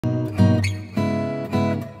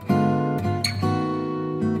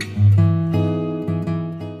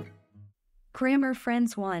Grammar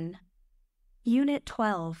Friends 1. Unit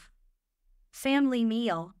 12. Family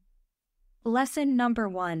Meal. Lesson number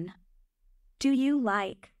 1. Do you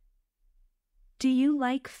like? Do you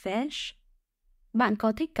like fish? Bạn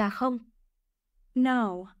có thích cá không?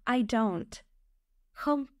 No, I don't.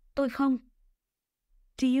 Không, tôi không.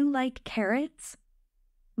 Do you like carrots?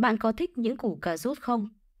 Bạn có thích những củ cà rốt không?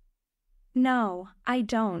 No, I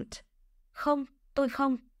don't. Không, tôi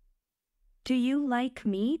không. Do you like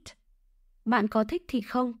meat? Bạn có thích thịt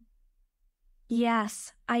không?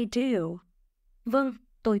 Yes, I do. Vâng,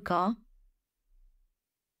 tôi có.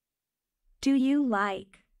 Do you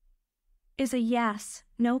like? Is a yes,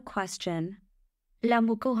 no question. Là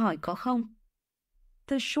một câu hỏi có không?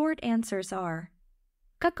 The short answers are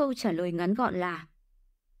Các câu trả lời ngắn gọn là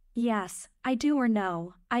yes, I do, or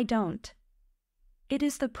no, I don't. It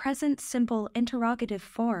is the present simple interrogative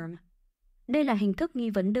form. đây là hình thức nghi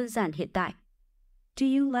vấn đơn giản hiện tại. Do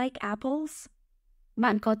you like apples?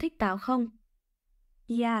 Bạn có thích táo không?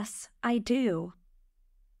 Yes, I do.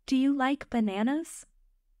 Do you like bananas?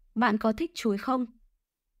 Bạn có thích chuối không?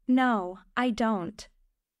 No, I don't.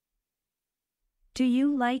 Do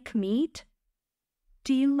you like meat?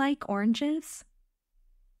 Do you like oranges?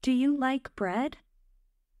 Do you like bread?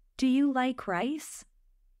 Do you like rice?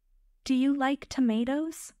 Do you like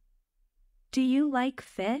tomatoes? Do you like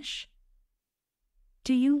fish?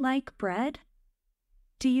 Do you like bread?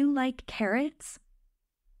 Do you like carrots?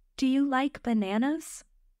 Do you like bananas?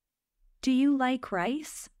 Do you like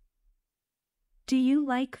rice? Do you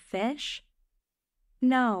like fish?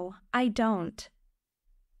 No, I don't.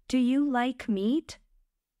 Do you like meat?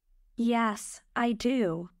 Yes, I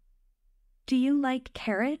do. Do you like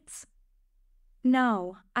carrots?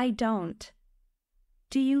 No, I don't.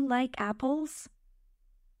 Do you like apples?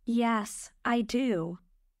 Yes, I do.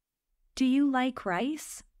 Do you like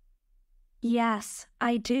rice? Yes,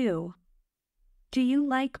 I do. Do you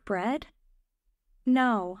like bread?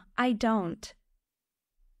 No, I don't.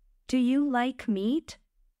 Do you like meat?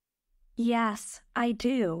 Yes, I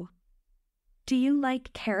do. Do you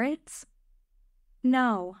like carrots?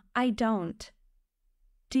 No, I don't.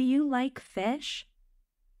 Do you like fish?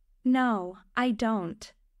 No, I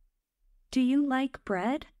don't. Do you like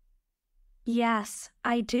bread? Yes,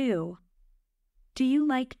 I do. Do you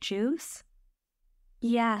like juice?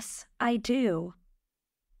 Yes, I do.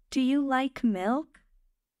 Do you like milk?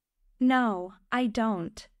 No, I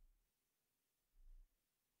don't.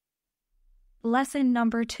 Lesson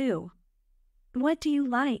number 2. What do you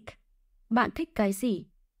like? Bạn thích cái gì?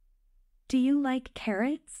 Do you like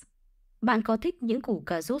carrots? Bạn có thích những củ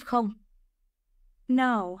cà rốt không?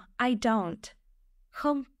 No, I don't.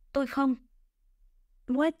 Không, tôi không.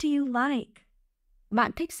 What do you like?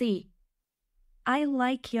 Bạn thích gì? I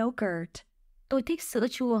like yogurt. Tôi thích sữa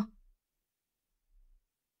chua.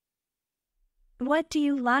 What do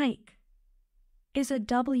you like? Is a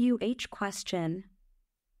WH question.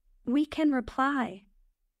 We can reply.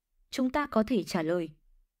 Chúng ta có thể trả lời.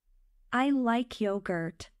 I like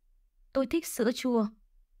yogurt. Tôi thích sữa chua.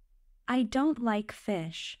 I don't like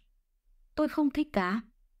fish. Tôi không thích cá.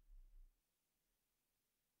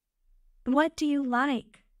 What do you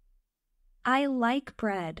like? I like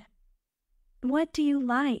bread. What do you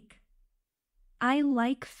like? I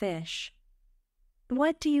like fish.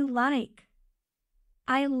 What do you like?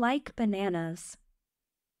 I like bananas.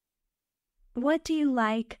 What do you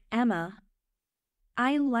like, Emma?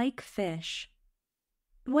 I like fish.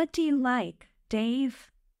 What do you like, Dave?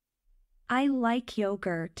 I like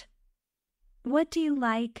yogurt. What do you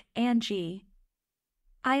like, Angie?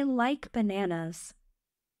 I like bananas.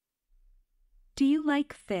 Do you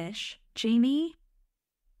like fish, Jamie?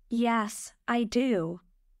 Yes, I do.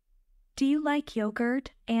 Do you like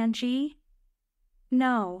yogurt, Angie?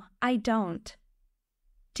 No, I don't.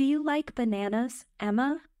 Do you like bananas,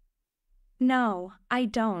 Emma? No, I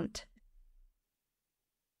don't.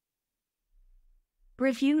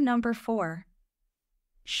 Review number 4.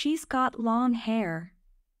 She's got long hair.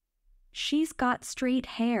 She's got straight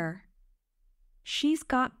hair. She's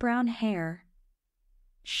got brown hair.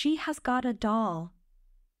 She has got a doll.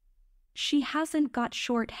 She hasn't got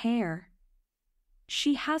short hair.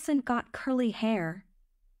 She hasn't got curly hair.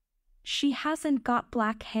 She hasn't got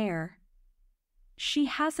black hair. She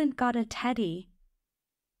hasn't got a teddy.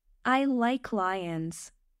 I like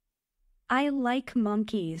lions. I like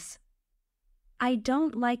monkeys. I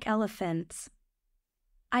don't like elephants.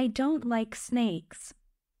 I don't like snakes.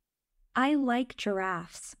 I like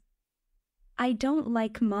giraffes. I don't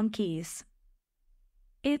like monkeys.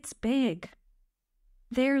 It's big.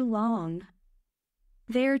 They're long.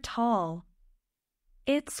 They're tall.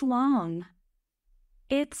 It's long.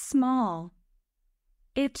 It's small.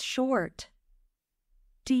 It's short.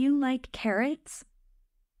 Do you like carrots?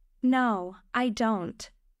 No, I don't.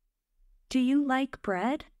 Do you like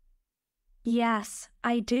bread? Yes,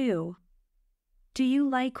 I do. Do you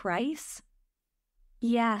like rice?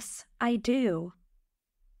 Yes, I do.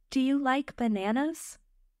 Do you like bananas?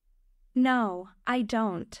 No, I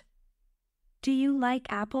don't. Do you like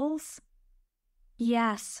apples?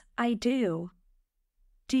 Yes, I do.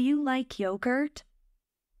 Do you like yogurt?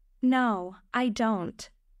 No, I don't.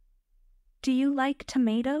 Do you like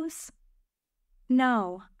tomatoes?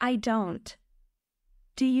 No, I don't.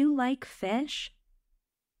 Do you like fish?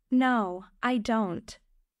 No, I don't.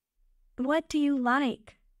 What do you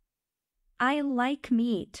like? I like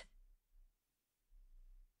meat.